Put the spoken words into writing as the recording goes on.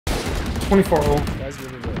24 ult. Guys,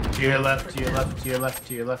 really low. To your left, to your left, to your left,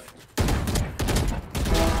 to your left.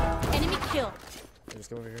 Enemy kill. Hey, just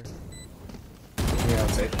go over here. Yeah, I'll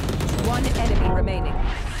take. One enemy remaining.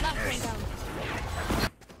 Last one down.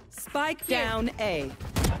 Spike down A.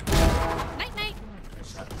 Night night.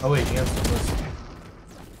 Oh wait, he has the first.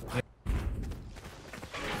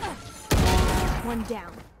 One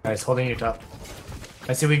down. Guys, holding your top.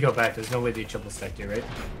 I see we go back. There's no way they triple stacked here, right?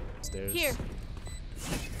 Stairs. Here.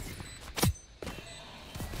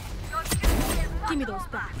 Give me those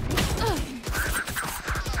back.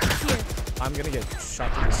 Here. I'm gonna get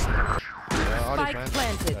shot to this. Already Spike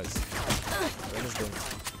planted. Guys. What is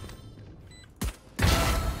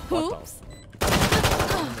doing? Oops.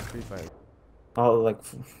 Free fire. Oh, like.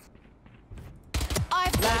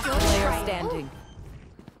 I've got Last your player trail. standing.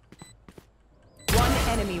 One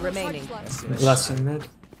enemy remaining. Last in mid.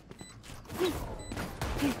 Oh,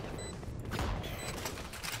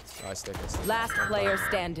 I stick. Last player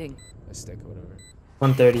standing. I stick or whatever.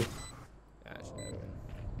 130. Yeah, I should have it.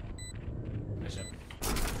 Nice job.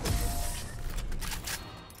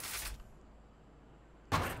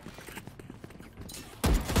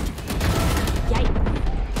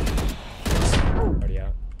 Yikes. Already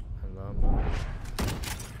out. I'm low.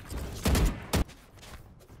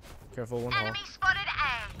 Careful, one hole. Spotted A.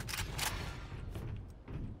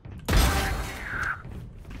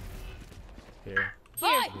 Here.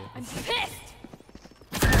 Here. I'm pissed.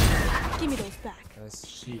 Give me those back. Nice.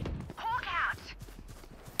 She. Hawk out.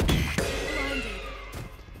 Blinded.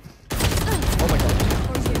 Oh my god.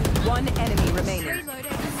 For you. One enemy remaining.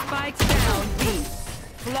 Reloaded. Spike down B.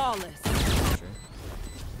 Flawless.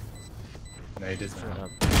 No, he doesn't. Turn up.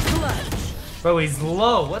 Clutch. Bro, he's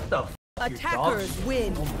low. What the f? you dog Attackers shit?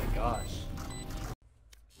 win. Oh my gosh.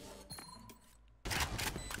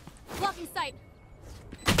 Blocking sight.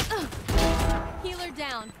 Healer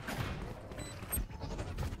down.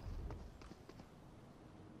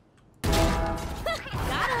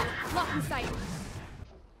 Got him. Blocking sight.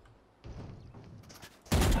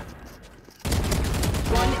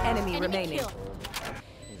 One enemy Enemy remaining. kill.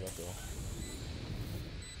 He's up there.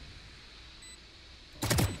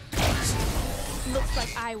 Looks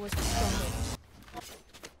like I was the strongest.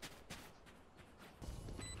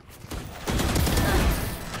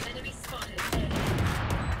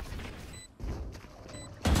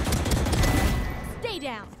 Stay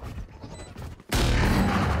down.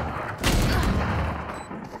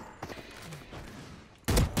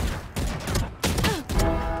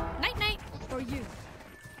 Night night for you.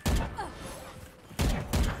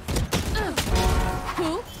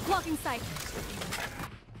 Who? Blocking sight.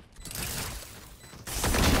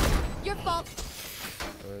 Your fault.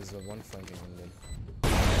 There is one flanking him then.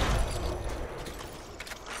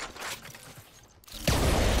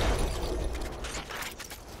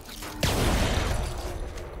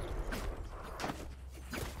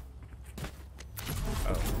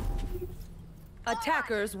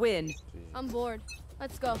 Attackers win. I'm bored.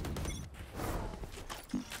 Let's go.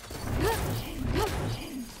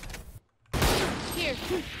 Here.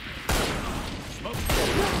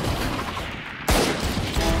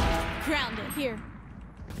 Grounded. Here.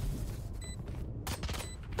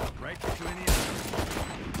 Right between you.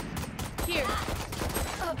 Here.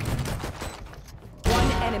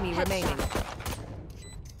 One enemy remaining.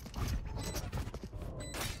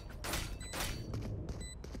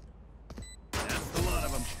 That's the lot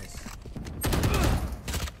of them.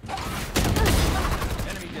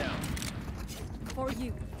 Enemy down. For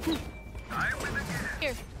you. I win again.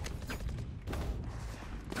 Here.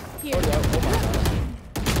 Here.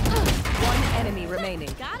 One enemy remaining.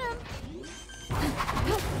 Got him.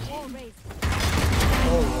 Wall raised.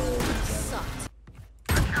 Sucked.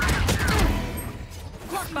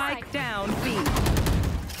 Spike down B.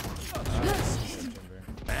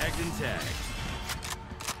 Bagged and tagged.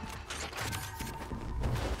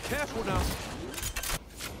 Careful now.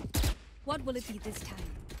 What will it be this time?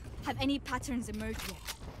 Have any patterns emerged yet?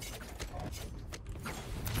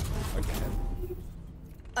 Again.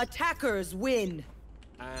 Attackers win.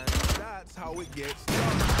 And that's how it gets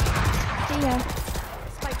done. See ya.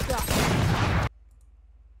 Spike drop.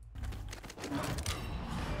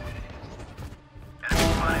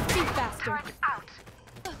 Be faster.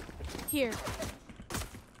 Here.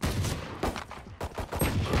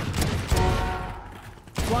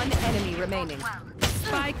 One enemy remaining.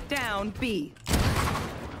 Spike down B.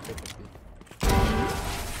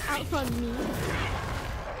 Outrun me.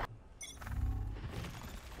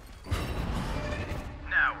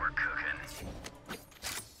 Now we're cooking.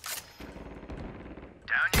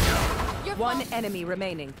 Down you go. Your One fault. enemy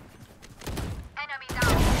remaining. Enemy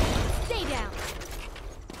down. Stay down.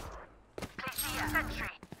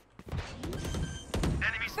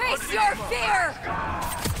 Face your fear!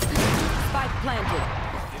 Spike planted.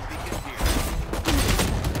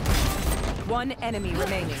 One enemy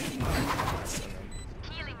remaining.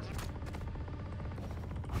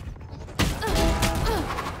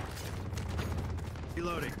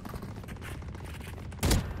 Reloading.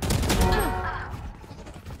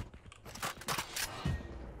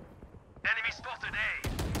 Enemy spotted A.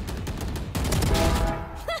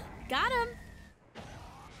 Got him.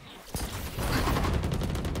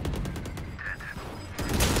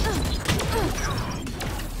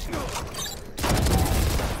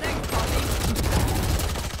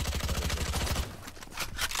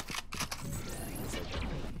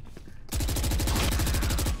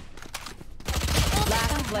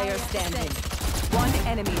 Last player standing. One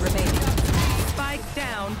enemy remaining. Spike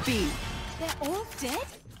down B. They're all dead?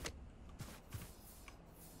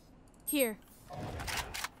 Here.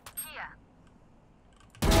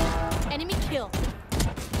 Enemy kill.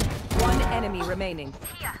 One enemy remaining.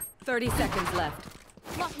 30 seconds left.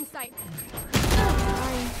 Lock in sight.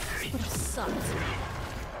 Sorry. Would have sucked.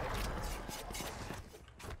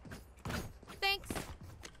 Thanks.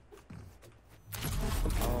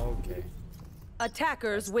 Okay.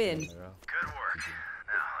 Attackers win. Good work.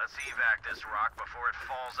 Now, let's evac this rock before it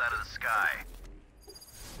falls out of the sky.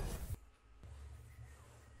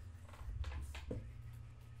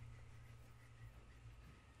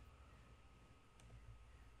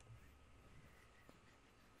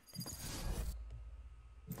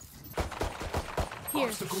 Here.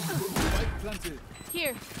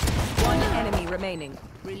 Here. One enemy remaining.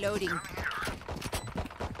 Reloading.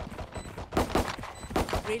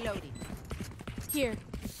 Reloading. Here.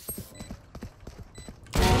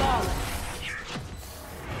 Flawless.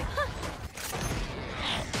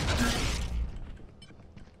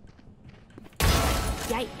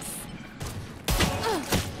 Yikes.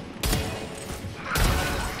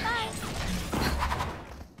 Bye.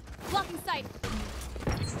 Lock in sight.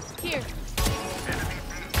 Here.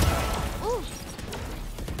 Ooh.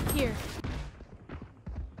 Here.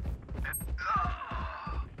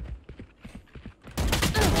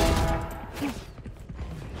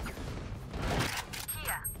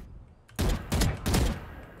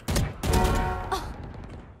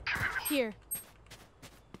 Here.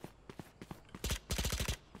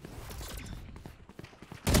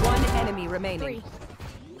 One enemy remaining. 3.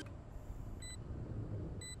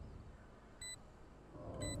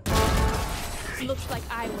 Looks like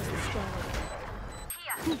I was the stronger.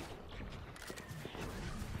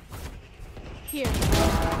 Here.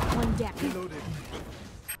 One down.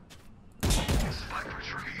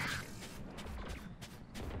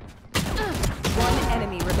 One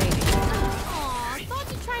enemy remaining. Aw, thought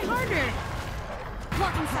you'd try harder.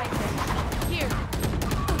 Lock in sight. Here.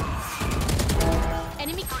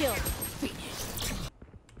 Enemy kill.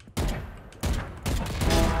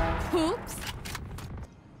 Oops.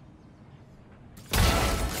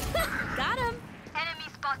 Got him. Enemy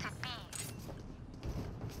spotted B.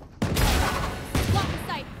 Lock in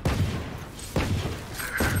sight.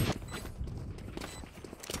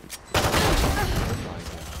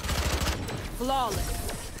 Flawless.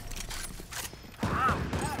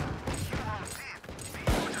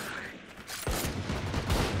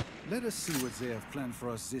 Let us see what they have planned for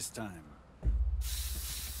us this time.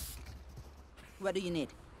 What do you need?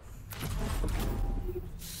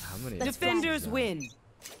 How many? Defenders win.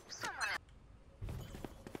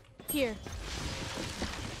 Here.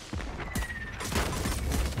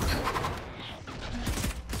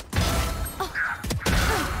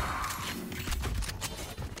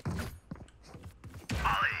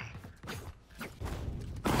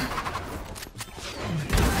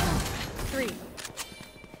 Three.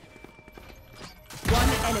 One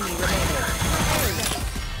enemy remaining.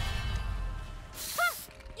 Ha!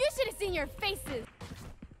 You should have seen your faces.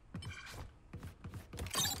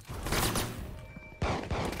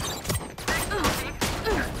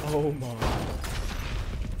 Oh my.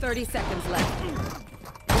 30 seconds left.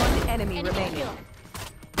 One enemy Enemy remaining. kill.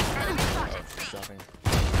 He's dropping.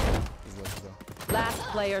 He's low, he's low. Last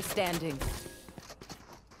player standing.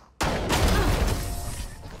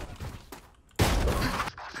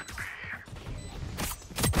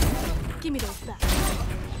 Give me those back.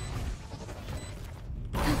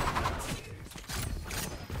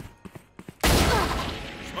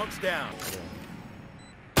 Smoke's down.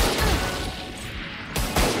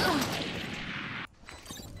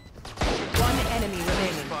 One enemy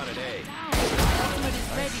remaining. Spotted A. Ultimate is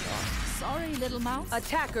ready. Sorry, little mouse.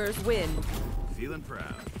 Attackers win. Feeling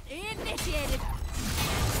proud. Initiated.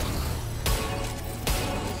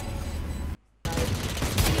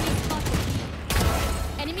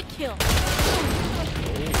 Enemy kill.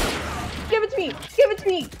 to me! Give it to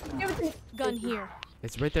me! Give it to me! Gun here.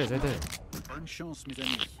 It's right there. It's right there. Bonne chance, mes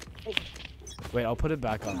amis. Wait, I'll put it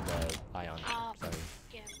back on the ion. Sorry.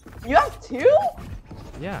 You have two?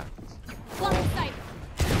 Yeah. Blocking sight.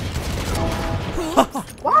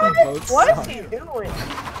 What? What is he doing?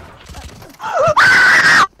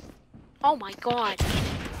 Oh my god.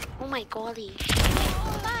 Oh my golly.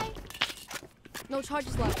 Bye. No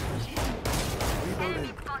charges left.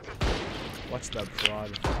 Watch that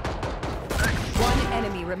prod. One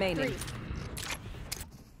enemy remaining.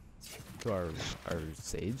 To our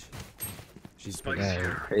Sage. She's pretty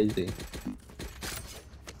Crazy.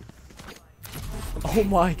 Oh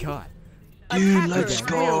my god. Dude, let's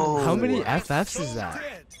go. How many FFs is that?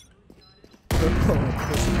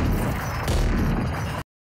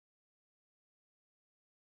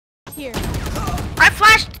 Here. I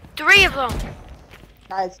flashed 3 of them.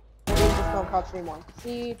 Guys, maybe just don't crouch anymore.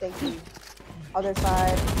 See, thank you. Other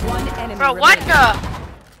side. One enemy Bro, remaining. what the?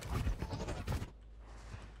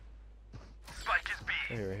 Right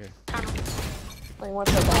here, right here. Like,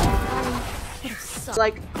 what's the ball?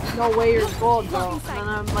 Like, no way you're gold, bro. And then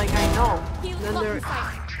I'm like, I know. And then they're.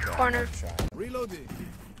 Corner. Reloading.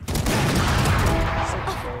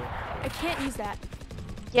 I can't use that.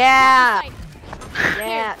 Yeah!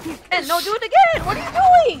 Yeah! And no, do it again! What are you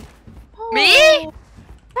doing? Me?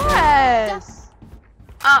 Oh, yes!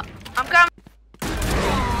 I'm coming.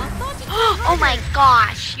 Oh my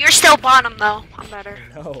gosh. You're still bottom though. I'm better.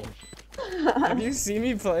 No. Have you seen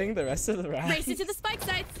me playing the rest of the round? Race it to the spike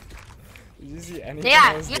sites. Did you see anything?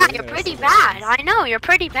 Yeah, you're pretty bad. I know, you're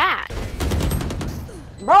pretty bad.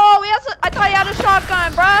 Bro, I thought you had a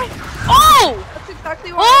shotgun, bro! Oh! That's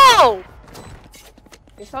exactly what. Oh!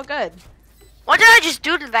 You're so good. What did I just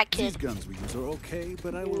do to that These kid? guns we use are okay,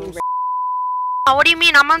 but I will also. Oh, what do you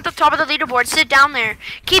mean? I'm on the top of the leaderboard. Sit down there.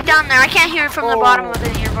 Keep down there. I can't hear you from the bottom of the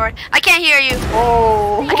leaderboard. I can't hear you.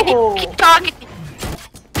 Oh! Keep talking.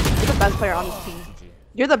 You're the best player on this team.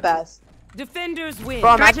 You're the best. Defenders win.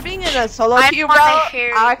 Bro, imagine being in a solo I queue, wanna bro. hear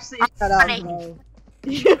you. Actually, shut up, wanna- bro.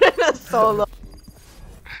 You're in a solo.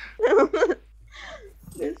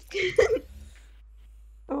 This kid.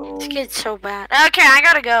 Oh. This kid's so bad. Okay, I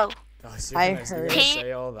gotta go. Oh, so I you're gonna heard.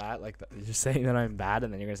 say all that, like you're saying that I'm bad,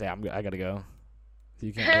 and then you're gonna say I gotta go. So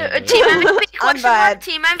you can't. Team MVP. I'm Question bad. mark.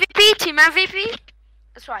 Team MVP. Team MVP.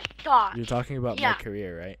 That's right. Dog. You're talking about Yeah. my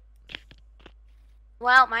career, right?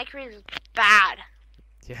 Well, my career is bad.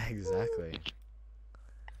 Yeah, exactly.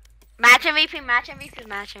 Match MVP. Match MVP.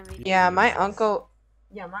 Match MVP. Yeah, my uncle.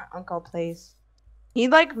 Yeah, my uncle plays. He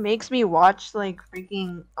like makes me watch like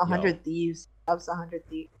freaking 100 Thieves. Loves 100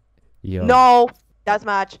 Thieves. Yo. No, that's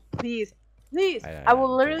match. Please, please. I will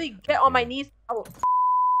okay, literally get on my knees. I will.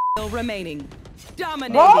 Still remaining.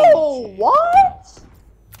 Dominating. Bro, what?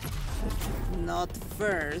 Not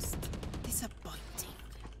first. Disappointing.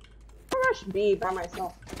 I rush B by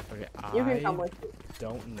myself. Okay, You can come I with me.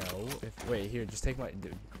 don't know if. Wait, here, just take my.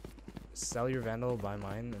 Dude, sell your Vandal, buy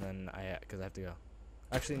mine, and then cause I have to go.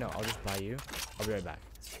 Actually, no, I'll just buy you. I'll be right back.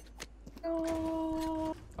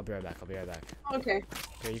 No. I'll be right back. I'll be right back. Okay.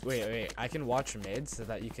 Okay, wait. I can watch mid so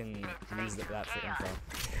that you can use that for info.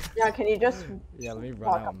 Yeah, can you just Yeah, let me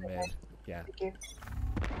walk run up out with mid. me? Yeah. Thank you.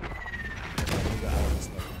 Let me go out of the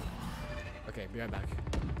smoke. Okay, be right back.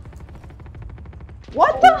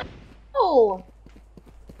 What the hell?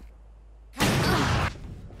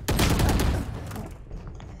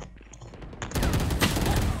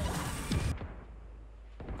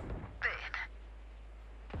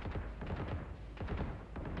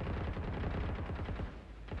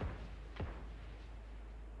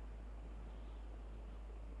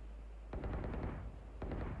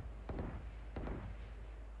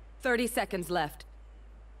 Thirty seconds left.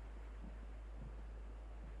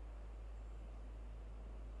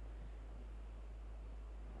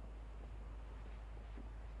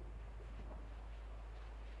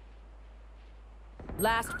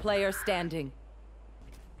 Last player standing.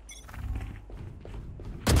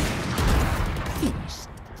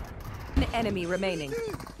 An enemy remaining.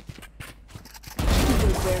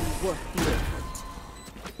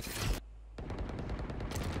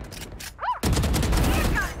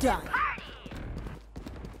 Done.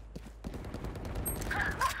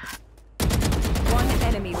 One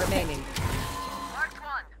enemy remaining. Marked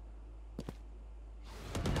one.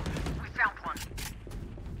 We found one.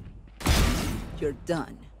 You're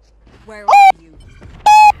done. Where Oh! are you?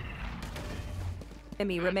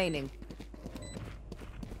 Enemy remaining.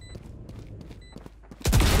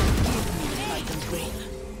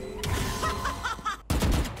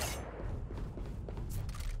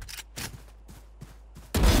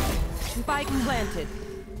 Spike planted.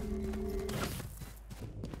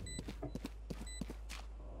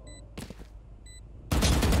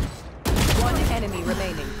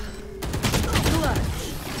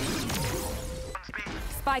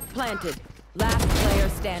 planted. Last player You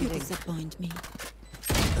standing. disappoint me.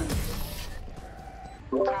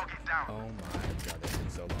 Oh my god, that took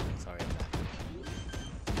so long. Sorry.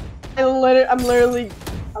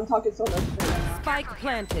 I'm talking so much shit right now. Spike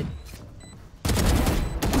planted.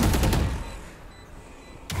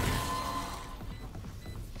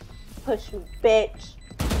 Push me, bitch.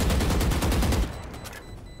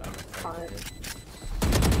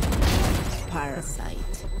 Parasite.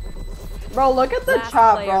 Bro, look at the Last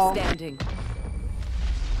chat, player bro. standing.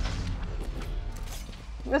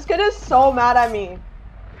 This kid is so mad at me.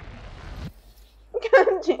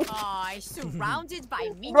 Surrounded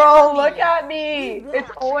by me. Bro, look at me. It's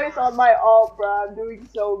always on my ult, bro. I'm doing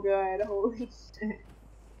so good. Holy shit.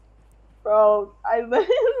 Bro, look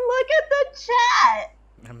at the chat.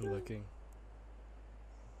 I'm looking.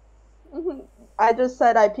 I just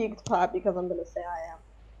said I peaked pot because I'm gonna say I am.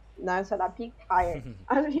 Now I said I peaked tired.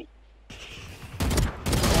 I mean, Oh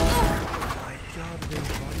my god, they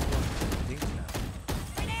body blocked things now.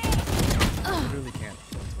 I really can't.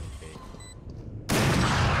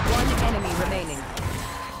 One enemy remaining.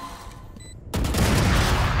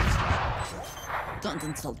 Don't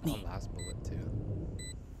insult me. Last bullet too.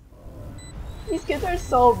 these kids are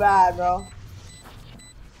so bad, bro.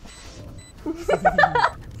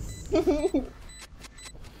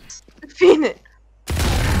 Phoenix.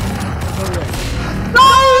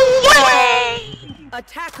 No way!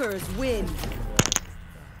 Attackers win.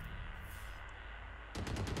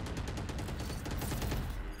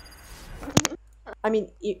 I mean,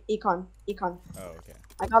 Econ. Oh, okay.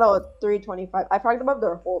 I got a 325. I fragged above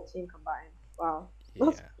their whole team combined. Wow.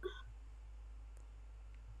 Yeah.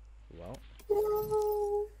 Well,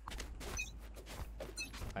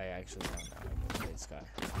 I actually don't know. I'm gonna play Sky.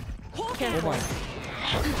 Oh my.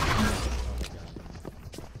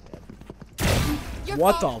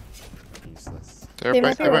 What the? Useless. They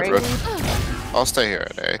went red. I'll stay here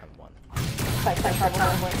at A.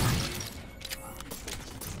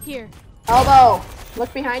 Here. Elbow!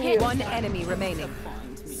 Look behind you. One enemy remaining.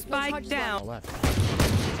 Spike down. Left.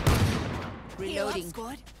 Reloading.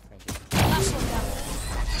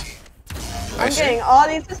 I'm getting all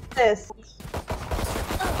these assists.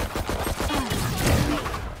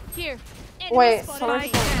 Here. Wait,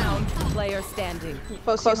 Spike down. Player standing.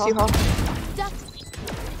 Close to you, home.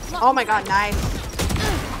 Oh my god, nice.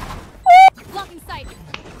 Blocking sight.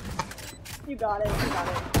 You got it, you got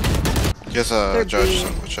it. Just judge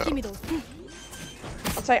some watch out. Give me those.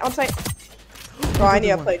 On site. Bro, I need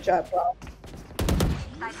to play jet, bro.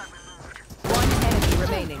 One enemy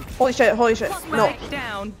remaining. Holy shit, no. Spike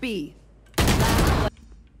down B.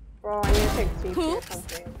 Bro, I need to take TP or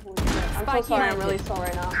something. Holy shit. I'm so sorry, I'm really slow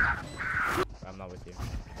right now. I'm not with you.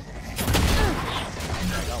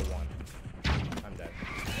 I got one. I'm dead.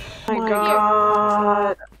 Oh my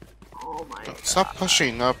god. Oh my god. Stop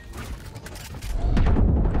pushing up.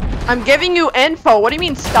 I'm giving you info. What do you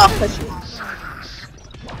mean stop pushing?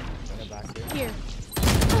 Here.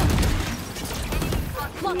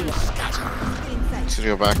 Should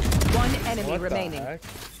go back. One enemy What the remaining. heck?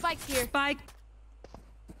 Spike's here. Spike.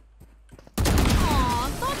 Aw,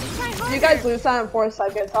 thought you tried If harder. you guys lose that in 4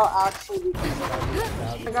 seconds, I'll actually be pissed.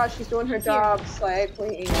 Oh my god, she's doing her job. Slay,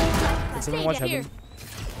 queen. Did someone watch Here.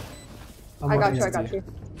 Heaven? I got you.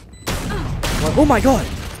 Oh my god!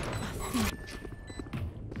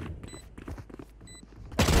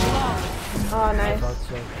 Oh, nice.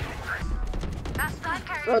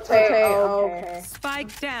 Rotate. Oh, okay.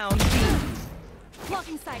 Spike down B.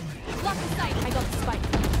 Blocking sight. Blocking sight. I got the spike.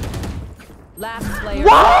 Last player.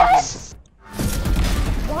 What?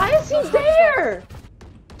 Why is he there?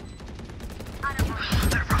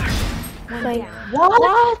 Like,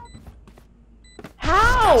 what?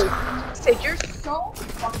 How? Sid, you're so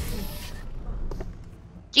fucking...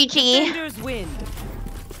 GG. Defenders win.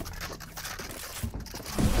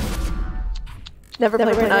 Never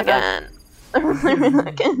play Rena again. Never play Rena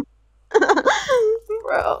again.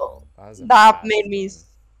 Bro. That made me...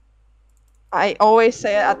 I always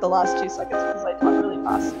say it at the last 2 seconds because I talk really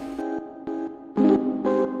fast.